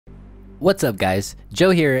What's up guys,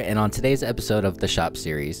 Joe here, and on today's episode of the Shop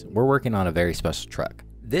series, we're working on a very special truck.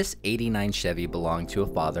 This 89 Chevy belonged to a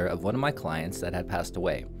father of one of my clients that had passed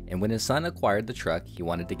away, and when his son acquired the truck, he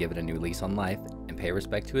wanted to give it a new lease on life and pay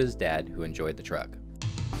respect to his dad who enjoyed the truck.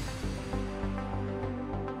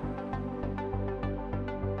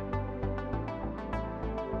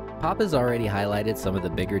 Pop has already highlighted some of the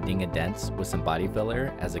bigger ding and dents with some body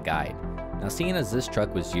filler as a guide. Now, seeing as this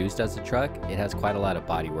truck was used as a truck, it has quite a lot of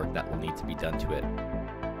body work that will need to be done to it.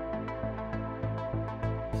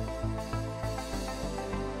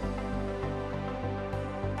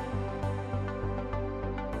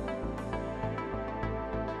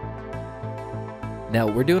 Now,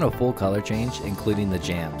 we're doing a full color change, including the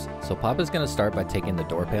jambs. So Pop is going to start by taking the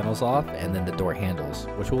door panels off and then the door handles,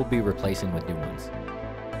 which we'll be replacing with new ones.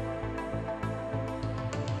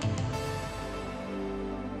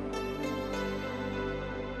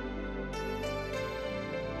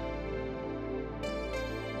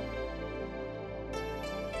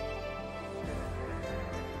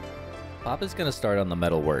 Pop is going to start on the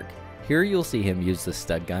metal work. Here you'll see him use the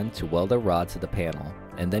stud gun to weld a rod to the panel,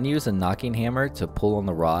 and then use a knocking hammer to pull on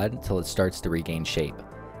the rod until it starts to regain shape.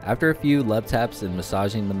 After a few love taps and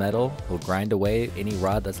massaging the metal, he'll grind away any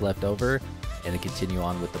rod that's left over and then continue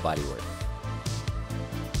on with the bodywork.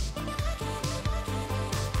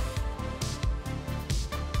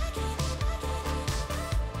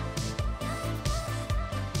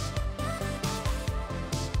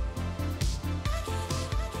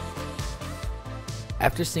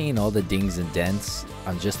 After seeing all the dings and dents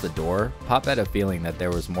on just the door, Pop had a feeling that there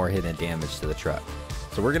was more hidden damage to the truck.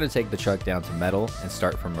 So we're going to take the truck down to metal and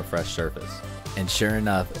start from a fresh surface. And sure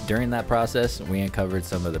enough, during that process, we uncovered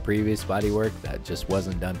some of the previous bodywork that just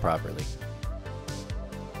wasn't done properly.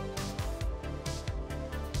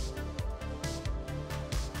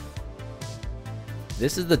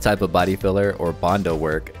 This is the type of body filler or bondo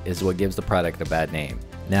work is what gives the product a bad name.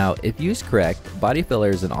 Now, if used correct, body filler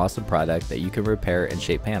is an awesome product that you can repair and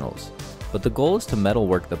shape panels. But the goal is to metal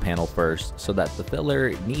work the panel first so that the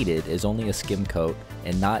filler needed is only a skim coat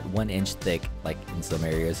and not 1 inch thick like in some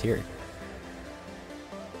areas here.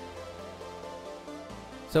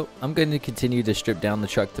 So I'm going to continue to strip down the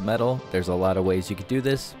truck to metal. There's a lot of ways you could do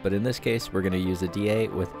this, but in this case we're going to use a DA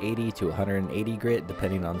with 80 to 180 grit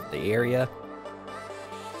depending on the area.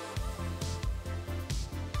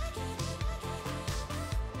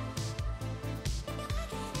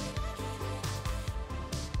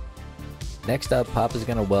 Next up, Pop is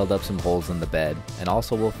going to weld up some holes in the bed, and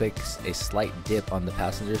also we'll fix a slight dip on the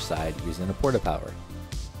passenger side using a porta power.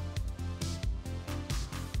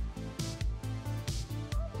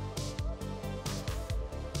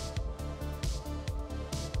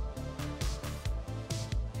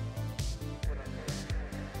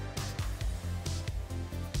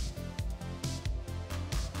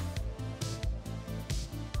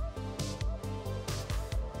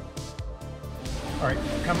 All right,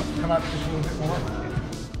 come up just a little bit more.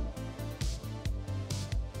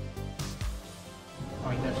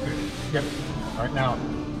 All right, that's good. Yep. All right, now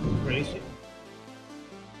raise it.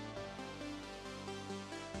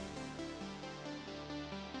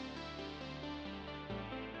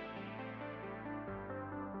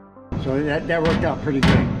 So that worked out pretty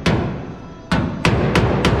good.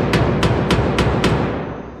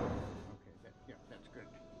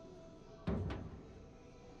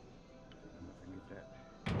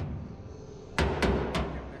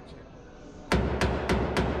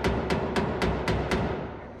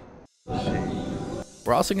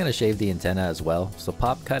 We're also going to shave the antenna as well, so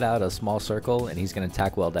Pop cut out a small circle and he's going to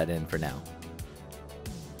tack weld that in for now.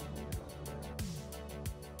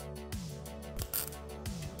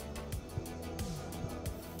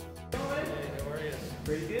 Hey, how are you?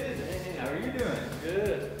 Pretty good, man. How are you doing?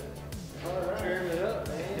 Good. All right. Cheering it up,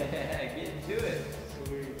 man. Getting to it.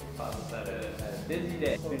 Sweet. Pop's had a busy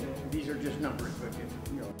day. These are just numbers, but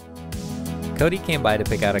you know. Cody came by to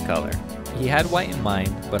pick out a color. He had white in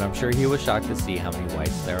mind, but I'm sure he was shocked to see how many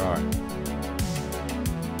whites there are.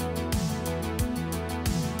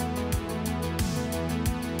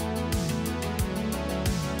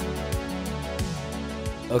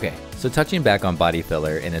 Okay, so touching back on body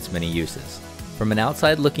filler and its many uses. From an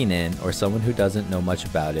outside looking in or someone who doesn't know much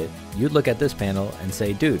about it, you'd look at this panel and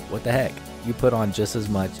say, dude, what the heck? You put on just as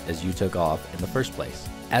much as you took off in the first place.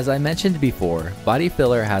 As I mentioned before, body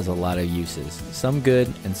filler has a lot of uses, some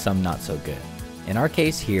good and some not so good. In our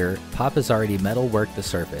case here, Pop has already metal worked the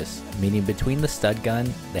surface, meaning between the stud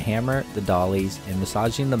gun, the hammer, the dollies, and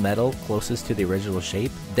massaging the metal closest to the original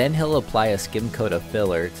shape. Then he'll apply a skim coat of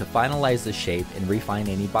filler to finalize the shape and refine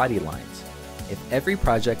any body lines. If every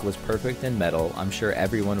project was perfect in metal, I'm sure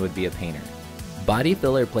everyone would be a painter. Body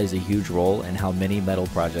filler plays a huge role in how many metal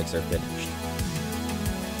projects are finished.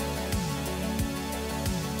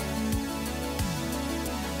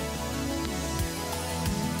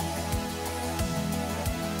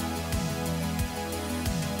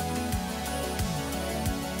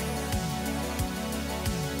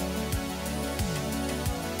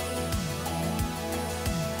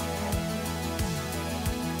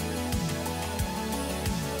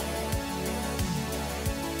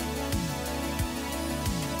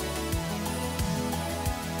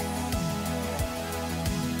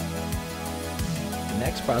 The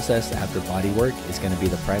next process after bodywork is going to be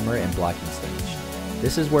the primer and blocking stage.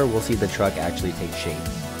 This is where we'll see the truck actually take shape.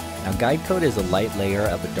 Now, guide coat is a light layer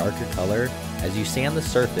of a darker color. As you sand the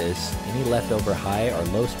surface, any leftover high or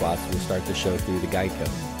low spots will start to show through the guide coat.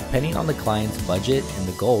 Depending on the client's budget and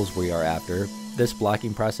the goals we are after, this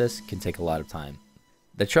blocking process can take a lot of time.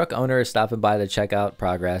 The truck owner is stopping by to check out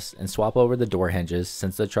progress and swap over the door hinges.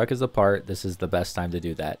 Since the truck is apart, this is the best time to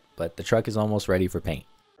do that, but the truck is almost ready for paint.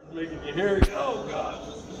 Making your hair go. Oh gosh.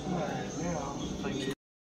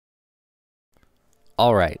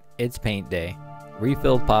 Alright, it's paint day.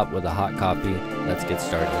 Refilled pop with a hot coffee. Let's get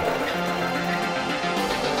started.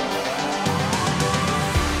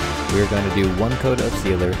 We're going to do 1 coat of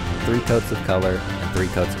sealer, 3 coats of color, and 3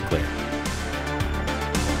 coats of clear.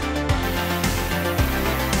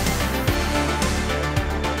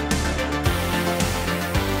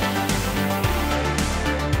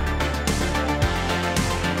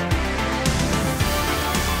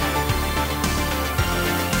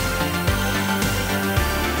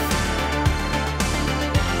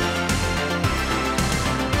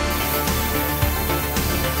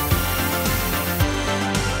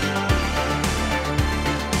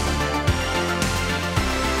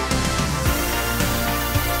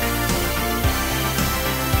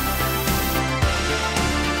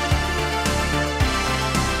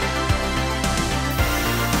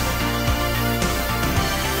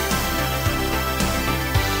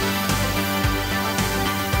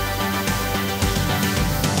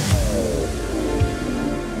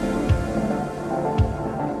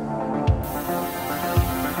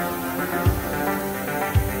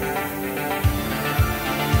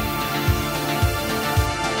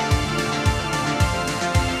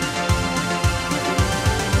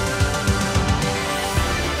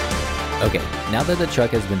 Okay, now that the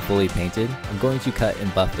truck has been fully painted, I'm going to cut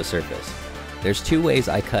and buff the surface. There's 2 ways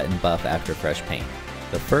I cut and buff after fresh paint.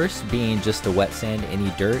 The first being just to wet sand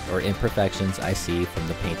any dirt or imperfections I see from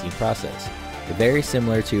the painting process. Very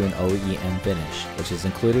similar to an OEM finish, which is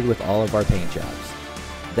included with all of our paint jobs.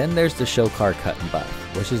 Then there's the show car cut and buff,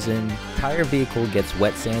 which is an entire vehicle gets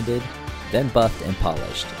wet sanded, then buffed and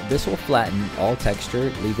polished. This will flatten all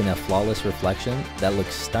texture, leaving a flawless reflection that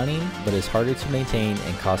looks stunning but is harder to maintain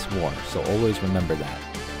and costs more, so always remember that.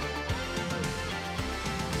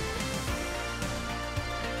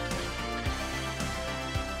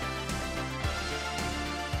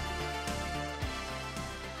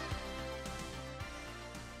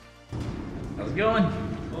 How's it going?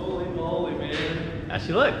 Holy moly, man. How's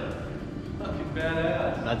she look? Not too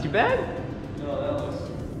badass. Not too bad? No, that looks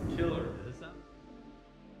killer. Is this that?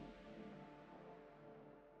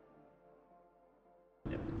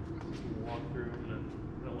 Yep. Walk through and then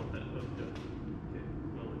I don't want that hook to. Okay,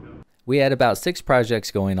 well, go. We had about 6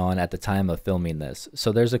 projects going on at the time of filming this,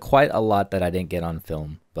 so there's quite a lot that I didn't get on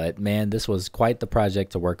film. But man, this was quite the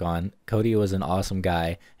project to work on. Cody was an awesome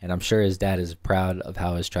guy, and I'm sure his dad is proud of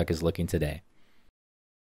how his truck is looking today.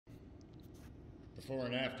 Before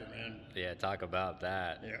and after, man. Yeah, talk about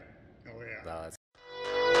that. Yeah. Oh, yeah. Wow, that's